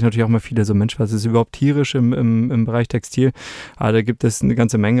 Fragen sich natürlich auch mal viele so, Mensch, was ist überhaupt tierisch im Bereich Textil? Aber da gibt es eine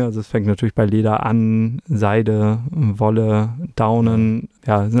ganze Menge. Also es fängt natürlich bei Leder an, Seide, Wolle, Daunen.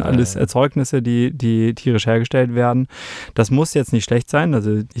 Ja, das sind alles Erzeugnisse, die tierisch hergestellt werden. Das muss jetzt nicht schlecht sein.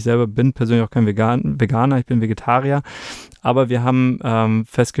 Also ich selber bin persönlich auch kein Veganer, ich bin Vegetarier. Aber wir haben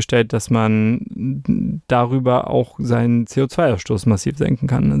festgestellt, dass man darüber auch seinen CO2-Ausstoß massiv senken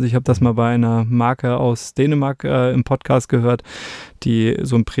kann. Also ich habe das mal bei einer Marke aus Dänemark im Podcast gehört, die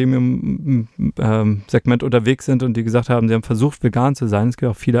so im Premium-Segment unterwegs sind und die gesagt haben, sie haben versucht, vegan zu sein. Es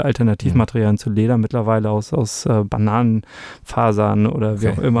gibt auch viele Alternativmaterialien zu Leder mittlerweile aus Bananenfasern oder wie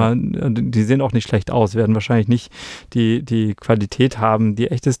auch immer. Die sehen auch nicht schlecht aus, werden wahrscheinlich nicht die Qualität haben,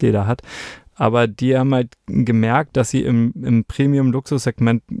 die echtes Leder hat. Aber die haben halt gemerkt, dass sie im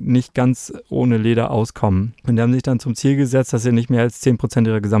Premium-Luxus-Segment nicht ganz ohne Leder auskommen. Und die haben sich dann zum Ziel gesetzt, dass sie nicht mehr als 10%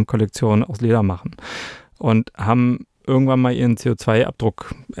 ihrer Gesamtkollektion aus Leder machen. Und haben irgendwann mal ihren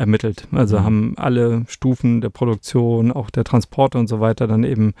CO2-Abdruck ermittelt. Also haben alle Stufen der Produktion, auch der Transporte und so weiter dann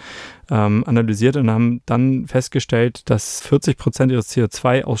eben analysiert und haben dann festgestellt, dass 40% ihres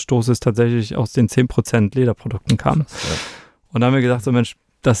CO2-Ausstoßes tatsächlich aus den 10% Lederprodukten kam. Und dann haben wir gesagt, so Mensch,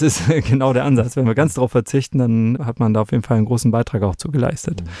 das ist genau der Ansatz. Wenn wir ganz darauf verzichten, dann hat man da auf jeden Fall einen großen Beitrag auch zu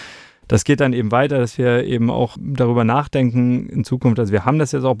geleistet. das geht dann eben weiter, dass wir eben auch darüber nachdenken in Zukunft. Also wir haben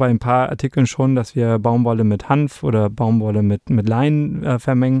das jetzt auch bei ein paar Artikeln schon, dass wir Baumwolle mit Hanf oder Baumwolle mit Leinen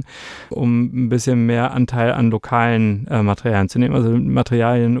vermengen, um ein bisschen mehr Anteil an lokalen Materialien zu nehmen. Also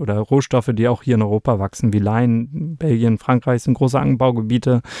Materialien oder Rohstoffe, die auch hier in Europa wachsen, wie Leinen. Belgien, Frankreich sind große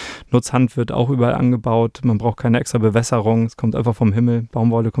Anbaugebiete. Nutzhanf wird auch überall angebaut. Man braucht keine extra Bewässerung. Es kommt einfach vom Himmel.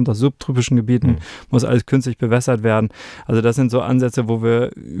 Baumwolle kommt aus subtropischen Gebieten, muss alles künstlich bewässert werden. Also das sind so Ansätze, wo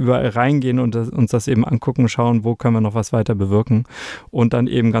wir überall reingehen und uns das eben angucken, schauen, wo können wir noch was weiter bewirken. Und dann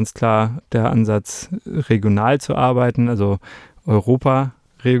eben ganz klar der Ansatz, regional zu arbeiten, also Europa,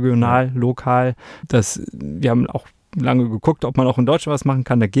 regional, lokal. Wir haben auch lange geguckt, ob man auch in Deutschland was machen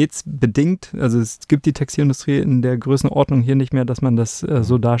kann. Da geht es bedingt. Also es gibt die Textilindustrie in der Größenordnung hier nicht mehr, dass man das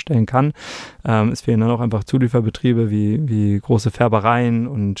so darstellen kann. Es fehlen dann auch einfach Zulieferbetriebe wie große Färbereien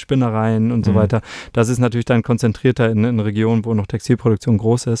und Spinnereien und so weiter. Das ist natürlich dann konzentrierter in Regionen, wo noch Textilproduktion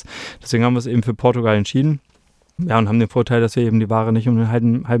groß ist. Deswegen haben wir es eben für Portugal entschieden. Ja, und haben den Vorteil, dass wir eben die Ware nicht um den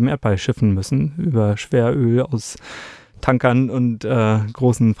halben Erdball schiffen müssen, über Schweröl aus Tankern und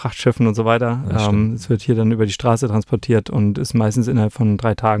großen Frachtschiffen und so weiter. Es wird hier dann über die Straße transportiert und ist meistens innerhalb von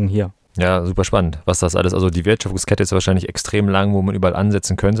 3 Tagen hier. Ja, super spannend, was das alles, also die Wertschöpfungskette ist wahrscheinlich extrem lang, wo man überall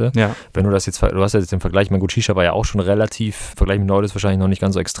ansetzen könnte. Ja. Wenn du das jetzt, du hast ja jetzt den Vergleich, mein gut, SHISHA war ja auch schon relativ, im Vergleich mit NOORLYS wahrscheinlich noch nicht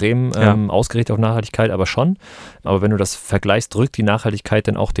ganz so extrem ausgerichtet auf Nachhaltigkeit, aber schon. Aber wenn du das vergleichst, drückt die Nachhaltigkeit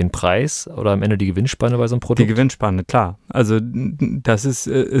dann auch den Preis oder am Ende die Gewinnspanne bei so einem Produkt? Die Gewinnspanne, klar. Also das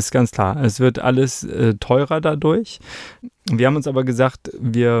ist ganz klar. Es wird alles teurer dadurch. Wir haben uns aber gesagt,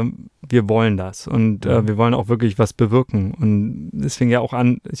 wir wollen das und wir wollen auch wirklich was bewirken. Und es fing ja auch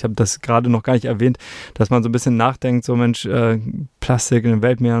an, ich habe das gerade noch gar nicht erwähnt, dass man so ein bisschen nachdenkt, so Mensch, Plastik in den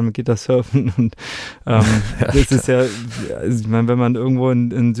Weltmeeren, geht das surfen? Und das ist ja, ich meine, wenn man irgendwo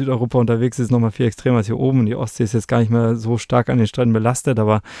in Südeuropa unterwegs ist, nochmal viel extremer als hier oben. Und die Ostsee ist jetzt gar nicht mehr so stark an den Stränden belastet,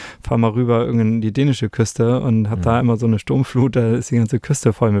 aber fahr mal rüber in die dänische Küste und hab da immer so eine Sturmflut, da ist die ganze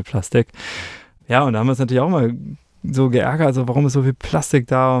Küste voll mit Plastik. Ja, und da haben wir uns natürlich auch mal so geärgert, also warum ist so viel Plastik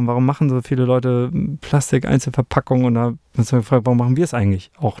da und warum machen so viele Leute Plastik, Einzelverpackungen, und da haben wir uns gefragt, warum machen wir es eigentlich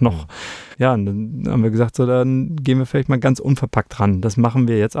auch noch? Ja, und dann haben wir gesagt, so dann gehen wir vielleicht mal ganz unverpackt ran. Das machen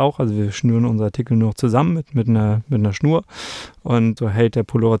wir jetzt auch, also wir schnüren unsere Artikel nur noch zusammen mit einer Schnur und so hält der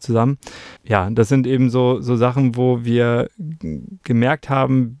Pullover zusammen. Ja, das sind eben so Sachen, wo wir gemerkt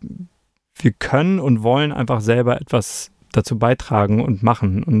haben, wir können und wollen einfach selber etwas dazu beitragen und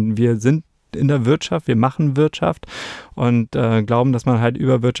machen, und wir sind in der Wirtschaft, wir machen Wirtschaft und glauben, dass man halt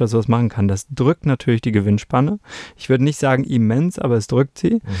über Wirtschaft sowas machen kann. Das drückt natürlich die Gewinnspanne. Ich würde nicht sagen immens, aber es drückt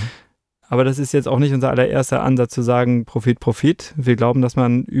sie. Aber das ist jetzt auch nicht unser allererster Ansatz zu sagen, Profit. Wir glauben, dass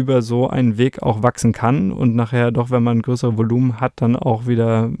man über so einen Weg auch wachsen kann und nachher doch, wenn man größere Volumen hat, dann auch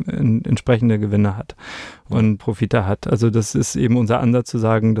wieder entsprechende Gewinne hat und Profite hat. Also das ist eben unser Ansatz zu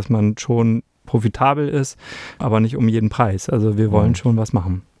sagen, dass man schon profitabel ist, aber nicht um jeden Preis. Also wir wollen schon was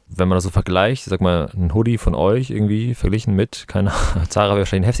machen. Wenn man das so vergleicht, sag mal, ein Hoodie von euch irgendwie verglichen mit, keine Ahnung, Zara wäre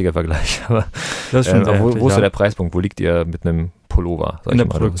wahrscheinlich ein heftiger Vergleich, aber das ist schon wo ist so der Preispunkt? Wo liegt ihr mit einem Pullover? In der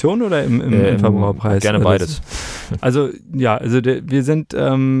Produktion oder im Verbraucherpreis? Gerne beides. Also wir sind,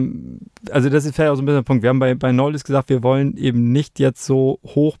 also das ist vielleicht auch so ein bisschen der Punkt. Wir haben bei NOORLYS gesagt, wir wollen eben nicht jetzt so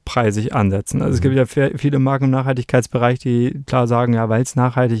hochpreisig ansetzen. Also es gibt ja viele Marken im Nachhaltigkeitsbereich, die klar sagen, ja, weil es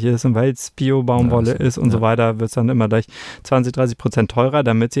nachhaltig ist und weil es Bio-Baumwolle ist und so weiter, wird es dann immer gleich 20-30% teurer,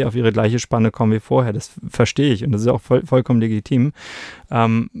 damit sie auf ihre gleiche Spanne kommen wie vorher. Das verstehe ich und das ist auch vollkommen legitim.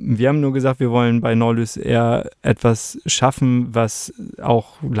 Wir haben nur gesagt, wir wollen bei NOORLYS eher etwas schaffen, was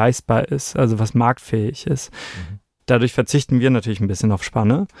auch leistbar ist, also was marktfähig ist. Dadurch verzichten wir natürlich ein bisschen auf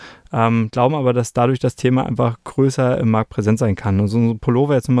Spanne, glauben aber, dass dadurch das Thema einfach größer im Markt präsent sein kann. Und so ein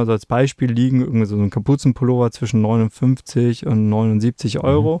Pullover jetzt nochmal so als Beispiel liegen, irgendwie so ein Kapuzenpullover zwischen 59 und 79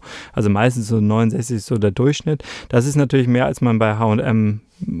 Euro, also meistens so 69 ist so der Durchschnitt. Das ist natürlich mehr, als man bei H&M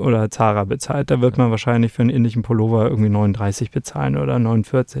oder Zara bezahlt. Da wird man wahrscheinlich für einen ähnlichen Pullover irgendwie 39 bezahlen oder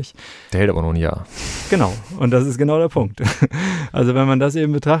 49. Der hält aber noch ein Jahr. Genau, und das ist genau der Punkt. Also wenn man das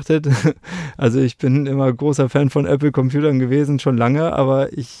eben betrachtet, also ich bin immer großer Fan von Apple-Computern gewesen, schon lange,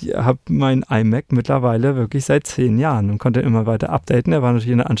 aber ich habe meinen iMac mittlerweile wirklich seit 10 Jahren und konnte immer weiter updaten. Der war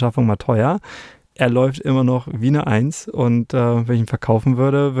natürlich in der Anschaffung mal teuer. Er läuft immer noch wie eine 1 und wenn ich ihn verkaufen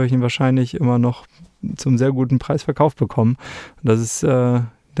würde, würde ich ihn wahrscheinlich immer noch zum sehr guten Preis verkauft bekommen. Und das ist das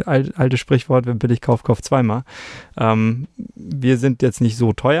alte Sprichwort, wer billig kauft, kauft zweimal. Wir sind jetzt nicht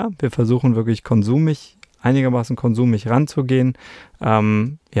so teuer. Wir versuchen wirklich konsumig einigermaßen konsumig ranzugehen.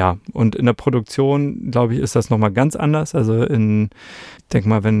 Und in der Produktion, glaube ich, ist das nochmal ganz anders. Also ich denke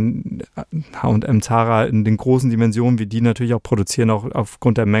mal, wenn H&M, Zara in den großen Dimensionen, wie die natürlich auch produzieren, auch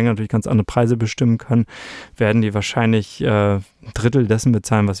aufgrund der Menge natürlich ganz andere Preise bestimmen können, werden die wahrscheinlich ein Drittel dessen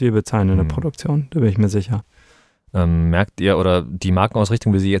bezahlen, was wir bezahlen in der Produktion. Da bin ich mir sicher. Merkt ihr oder die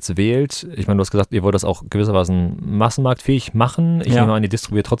Markenausrichtung, wie sie jetzt wählt, ich meine, du hast gesagt, ihr wollt das auch gewissermaßen massenmarktfähig machen. Ich nehme an, ihr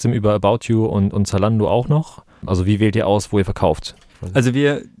distribuiert trotzdem über About You und Zalando auch noch. Also wie wählt ihr aus, wo ihr verkauft? Also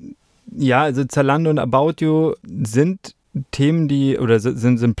Zalando und About You sind Themen,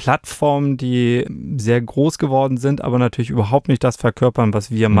 sind Plattformen, die sehr groß geworden sind, aber natürlich überhaupt nicht das verkörpern,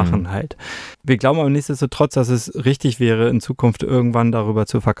 was wir machen halt. Wir glauben aber nichtsdestotrotz, dass es richtig wäre, in Zukunft irgendwann darüber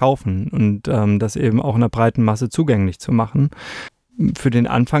zu verkaufen und das eben auch einer breiten Masse zugänglich zu machen. Für den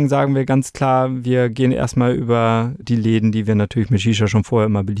Anfang sagen wir ganz klar, wir gehen erstmal über die Läden, die wir natürlich mit Shisha schon vorher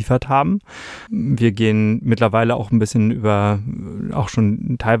immer beliefert haben. Wir gehen mittlerweile auch ein bisschen über auch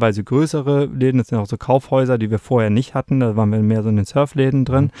schon teilweise größere Läden. Das sind auch so Kaufhäuser, die wir vorher nicht hatten. Da waren wir mehr so in den Surfläden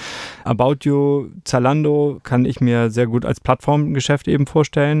drin. About You, Zalando kann ich mir sehr gut als Plattformgeschäft eben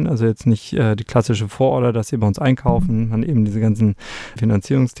vorstellen. Also jetzt nicht die klassische Vororder, dass sie bei uns einkaufen, man eben diese ganzen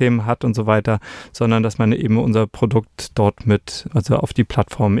Finanzierungsthemen hat und so weiter, sondern dass man eben unser Produkt dort also auf die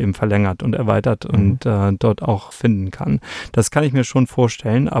Plattform eben verlängert und erweitert und dort auch finden kann. Das kann ich mir schon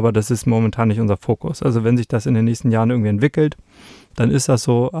vorstellen, aber das ist momentan nicht unser Fokus. Also wenn sich das in den nächsten Jahren irgendwie entwickelt, dann ist das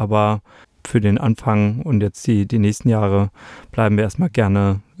so, aber für den Anfang und jetzt die nächsten Jahre bleiben wir erstmal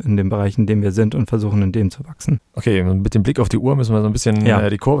gerne in dem Bereich, in dem wir sind und versuchen, in dem zu wachsen. Okay, mit dem Blick auf die Uhr müssen wir so ein bisschen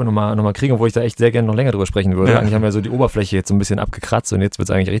die Kurve nochmal kriegen, obwohl ich da echt sehr gerne noch länger drüber sprechen würde. Eigentlich haben wir so die Oberfläche jetzt so ein bisschen abgekratzt und jetzt wird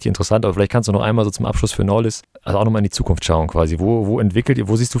es eigentlich richtig interessant, aber vielleicht kannst du noch einmal so zum Abschluss für NOORLYS, also auch nochmal in die Zukunft schauen quasi. Wo entwickelt ihr,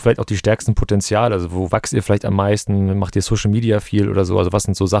 wo siehst du vielleicht auch die stärksten Potenziale? Also wo wächst ihr vielleicht am meisten? Macht ihr Social Media viel oder so? Also was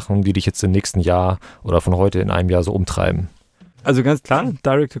sind so Sachen, die dich jetzt im nächsten Jahr oder von heute in einem Jahr so umtreiben? Also ganz klar,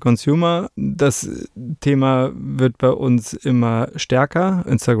 Direct-to-Consumer, das Thema wird bei uns immer stärker.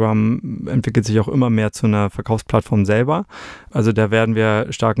 Instagram entwickelt sich auch immer mehr zu einer Verkaufsplattform selber. Also da werden wir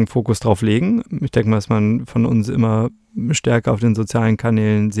starken Fokus drauf legen. Ich denke mal, dass man von uns immer stärker auf den sozialen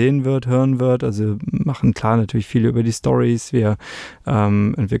Kanälen sehen wird, hören wird. Also machen klar natürlich viel über die Stories. Wir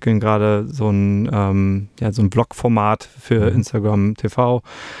entwickeln gerade so ein Blog-Format für Instagram TV.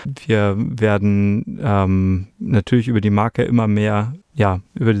 Wir werden natürlich über die Marke immer mehr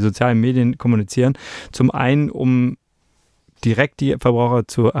über die sozialen Medien kommunizieren. Zum einen, um direkt die Verbraucher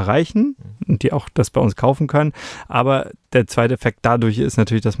zu erreichen und die auch das bei uns kaufen können. Aber der zweite Effekt dadurch ist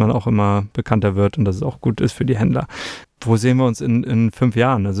natürlich, dass man auch immer bekannter wird und dass es auch gut ist für die Händler. Wo sehen wir uns in 5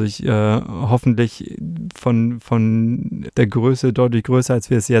 Jahren? Also ich hoffentlich von der Größe deutlich größer, als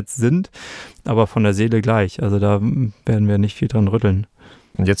wir es jetzt sind, aber von der Seele gleich. Also da werden wir nicht viel dran rütteln.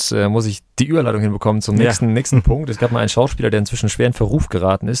 Und jetzt muss ich die Überleitung hinbekommen zum nächsten Punkt. Es gab mal einen Schauspieler, der inzwischen schwer in Verruf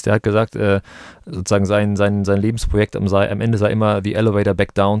geraten ist. Der hat gesagt, sozusagen sein Lebensprojekt am Ende sei immer The Elevator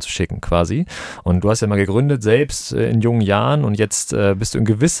Back Down zu schicken quasi. Und du hast ja mal gegründet, selbst in jungen Jahren und jetzt bist du in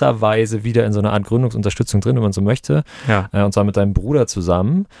gewisser Weise wieder in so einer Art Gründungsunterstützung drin, wenn man so möchte. Ja. Und zwar mit deinem Bruder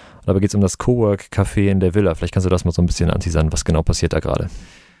zusammen. Dabei geht es um das Cowork-Café in der Villa. Vielleicht kannst du das mal so ein bisschen anteasern, was genau passiert da gerade.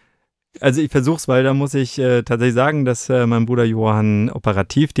 Also ich versuche es, weil da muss ich tatsächlich sagen, dass mein Bruder Johann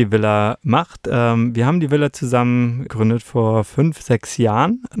operativ die Villa macht. Wir haben die Villa zusammen gegründet vor 5-6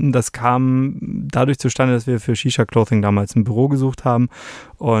 Jahren. Das kam dadurch zustande, dass wir für Shisha Clothing damals ein Büro gesucht haben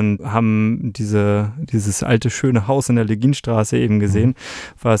und haben dieses alte, schöne Haus in der Leginstraße eben gesehen,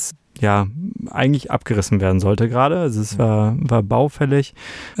 was eigentlich abgerissen werden sollte gerade. Also es war baufällig.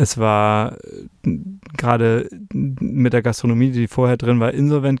 Es war gerade mit der Gastronomie, die vorher drin war,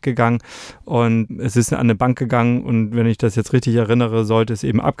 insolvent gegangen und es ist an eine Bank gegangen und wenn ich das jetzt richtig erinnere, sollte es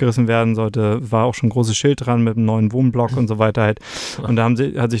eben abgerissen werden, war auch schon ein großes Schild dran mit einem neuen Wohnblock und so weiter halt. Und da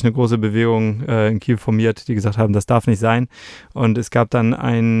hat sich eine große Bewegung in Kiel formiert, die gesagt haben, das darf nicht sein. Und es gab dann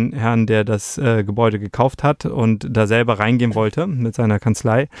einen Herrn, der das Gebäude gekauft hat und da selber reingehen wollte mit seiner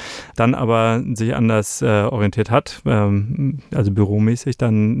Kanzlei, dann aber sich anders orientiert hat, also büromäßig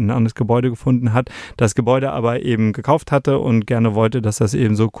dann ein anderes Gebäude gefunden hat, das Gebäude aber eben gekauft hatte und gerne wollte, dass das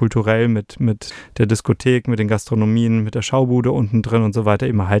eben so kulturell mit der Diskothek, mit den Gastronomien, mit der Schaubude unten drin und so weiter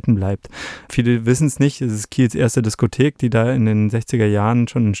eben erhalten bleibt. Viele wissen es nicht, es ist Kiels erste Diskothek, die da in den 60er Jahren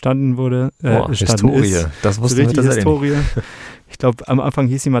schon entstanden Historie, das wusste ich Historie. Ich glaube, am Anfang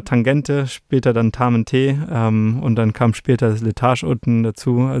hieß sie mal Tangente, später dann Tamen-T und dann kam später das Letage unten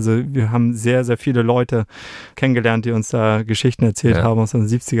dazu. Also wir haben sehr, sehr viele Leute kennengelernt, die uns da Geschichten erzählt haben aus den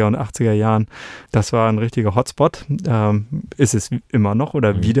 70er und 80er Jahren. Das war ein richtiger Hotspot. Ist es immer noch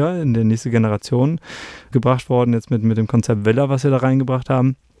oder wieder in der nächste Generation gebracht worden, jetzt mit dem Konzept Villa, was wir da reingebracht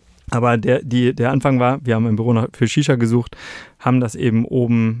haben. Aber der Anfang war, wir haben im Büro für Shisha gesucht, haben das eben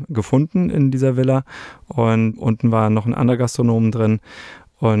oben gefunden in dieser Villa und unten war noch ein anderer Gastronom drin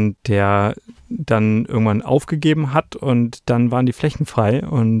und der dann irgendwann aufgegeben hat und dann waren die Flächen frei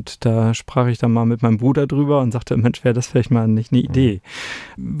und da sprach ich dann mal mit meinem Bruder drüber und sagte, Mensch, wäre das vielleicht mal nicht eine Idee.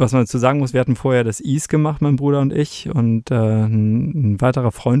 Was man dazu sagen muss, wir hatten vorher das Is gemacht, mein Bruder und ich und ein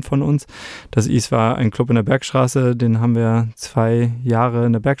weiterer Freund von uns. Das Is war ein Club in der Bergstraße, den haben wir 2 Jahre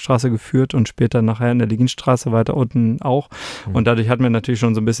in der Bergstraße geführt und später nachher in der Leginstraße weiter unten auch und dadurch hatten wir natürlich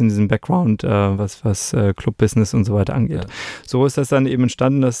schon so ein bisschen diesen Background, was Clubbusiness und so weiter angeht. Ja. So ist das dann eben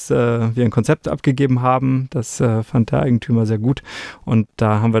entstanden, dass wir ein Konzept abgegeben haben. Das fand der Eigentümer sehr gut. Und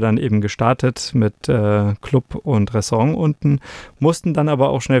da haben wir dann eben gestartet mit Club und Restaurant unten, mussten dann aber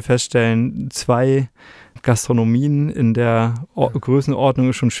auch schnell feststellen, 2 Gastronomien in der Größenordnung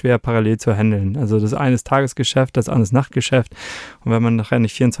ist schon schwer parallel zu handeln. Also das eine ist Tagesgeschäft, das andere ist Nachtgeschäft. Und wenn man nachher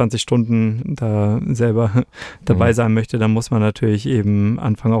nicht 24 Stunden da selber dabei sein möchte, dann muss man natürlich eben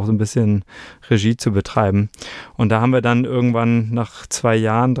anfangen, auch so ein bisschen Regie zu betreiben. Und da haben wir dann irgendwann nach 2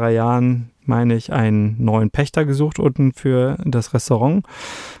 Jahren, 3 Jahren, meine ich, einen neuen Pächter gesucht unten für das Restaurant.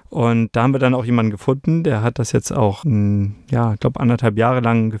 Und da haben wir dann auch jemanden gefunden, der hat das jetzt auch, ich glaube 1,5 Jahre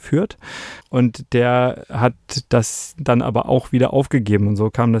lang geführt. Und der hat das dann aber auch wieder aufgegeben. Und so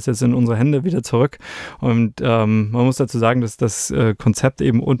kam das jetzt in unsere Hände wieder zurück. Und man muss dazu sagen, dass das Konzept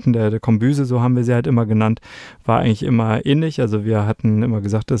eben unten der Kombüse, so haben wir sie halt immer genannt, war eigentlich immer ähnlich. Also wir hatten immer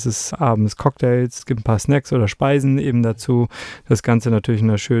gesagt, das ist abends Cocktails, es gibt ein paar Snacks oder Speisen eben dazu. Das Ganze natürlich in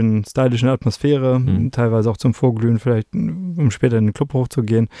einer schönen, stylischen Atmosphäre, teilweise auch zum Vorglühen, vielleicht um später in den Club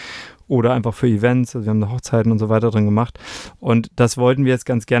hochzugehen. Oder einfach für Events, also wir haben da Hochzeiten und so weiter drin gemacht. Und das wollten wir jetzt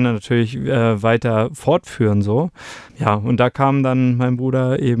ganz gerne natürlich weiter fortführen so. Ja, und da kam dann mein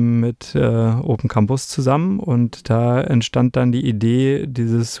Bruder eben mit Open Campus zusammen und da entstand dann die Idee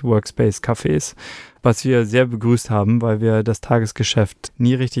dieses Workspace-Cafés, was wir sehr begrüßt haben, weil wir das Tagesgeschäft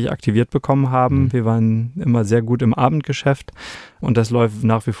nie richtig aktiviert bekommen haben. Wir waren immer sehr gut im Abendgeschäft und das läuft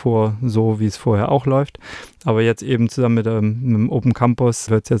nach wie vor so, wie es vorher auch läuft. Aber jetzt eben zusammen mit dem Open Campus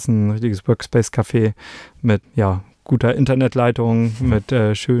wird es jetzt ein richtiges Workspace-Café mit guter Internetleitung, mit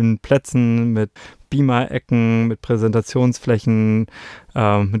schönen Plätzen, mit Beamer-Ecken, mit Präsentationsflächen,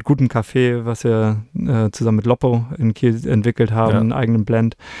 mit gutem Kaffee, was wir zusammen mit Loppo in Kiel entwickelt haben, einen eigenen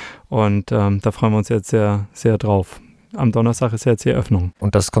Blend. Und da freuen wir uns jetzt sehr, sehr drauf. Am Donnerstag ist jetzt die Eröffnung.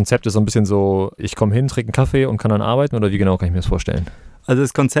 Und das Konzept ist so ein bisschen so, ich komme hin, trinke einen Kaffee und kann dann arbeiten, oder wie genau kann ich mir das vorstellen? Also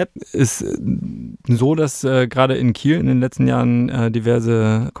das Konzept ist so, dass gerade in Kiel in den letzten Jahren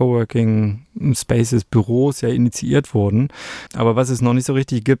diverse Coworking Spaces, Büros ja initiiert wurden. Aber was es noch nicht so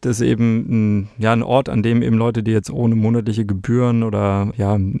richtig gibt, ist eben ein Ort, an dem eben Leute, die jetzt ohne monatliche Gebühren oder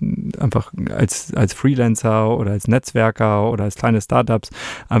einfach als Freelancer oder als Netzwerker oder als kleine Startups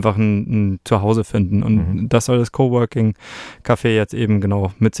einfach ein Zuhause finden. Und das soll das Coworking Café jetzt eben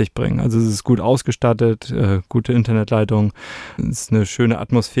genau mit sich bringen. Also es ist gut ausgestattet, gute Internetleitung, es ist eine schöne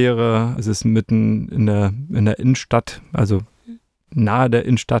Atmosphäre, es ist mitten in der Innenstadt, also nahe der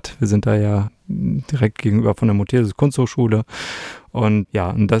Innenstadt. Wir sind da ja direkt gegenüber von der Mothesis Kunsthochschule. Und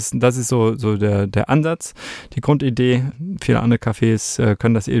und das ist so der Ansatz, die Grundidee. Viele andere Cafés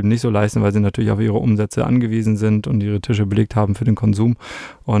können das eben nicht so leisten, weil sie natürlich auf ihre Umsätze angewiesen sind und ihre Tische belegt haben für den Konsum.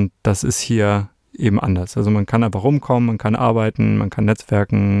 Und das ist hier eben anders. Also man kann einfach rumkommen, man kann arbeiten, man kann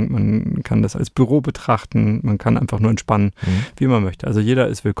netzwerken, man kann das als Büro betrachten, man kann einfach nur entspannen, wie man möchte. Also jeder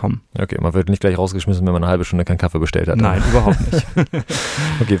ist willkommen. Okay, man wird nicht gleich rausgeschmissen, wenn man eine halbe Stunde keinen Kaffee bestellt hat. Nein, überhaupt nicht.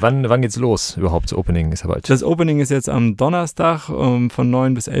 Okay, wann geht's los überhaupt? Das Opening ist ja bald. Das Opening ist jetzt am Donnerstag. Von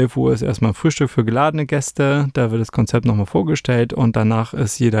 9 bis 11 Uhr ist erstmal Frühstück für geladene Gäste. Da wird das Konzept nochmal vorgestellt und danach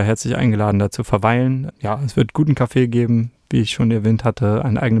ist jeder herzlich eingeladen, da zu verweilen. Ja, es wird guten Kaffee geben, wie ich schon erwähnt hatte,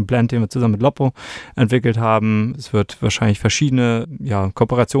 einen eigenen Blend, den wir zusammen mit Loppo entwickelt haben. Es wird wahrscheinlich verschiedene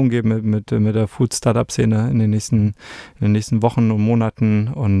Kooperationen geben mit der Food-Startup-Szene in den nächsten Wochen und Monaten.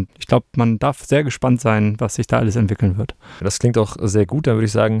 Und ich glaube, man darf sehr gespannt sein, was sich da alles entwickeln wird. Das klingt auch sehr gut. Dann würde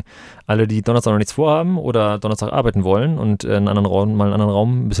ich sagen, alle, die Donnerstag noch nichts vorhaben oder Donnerstag arbeiten wollen und einen anderen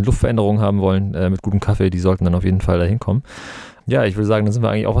Raum, ein bisschen Luftveränderung haben wollen mit gutem Kaffee, die sollten dann auf jeden Fall dahin kommen. Ja, ich würde sagen, dann sind wir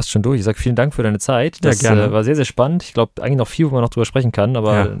eigentlich auch fast schon durch. Ich sage vielen Dank für deine Zeit. Das war sehr, sehr spannend. Ich glaube, eigentlich noch viel, wo man noch drüber sprechen kann,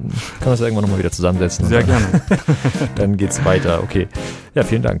 aber können wir uns ja irgendwann nochmal wieder zusammensetzen. Sehr gerne. Dann geht's weiter. Okay. Ja,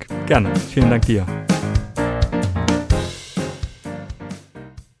 vielen Dank. Gerne. Vielen Dank dir.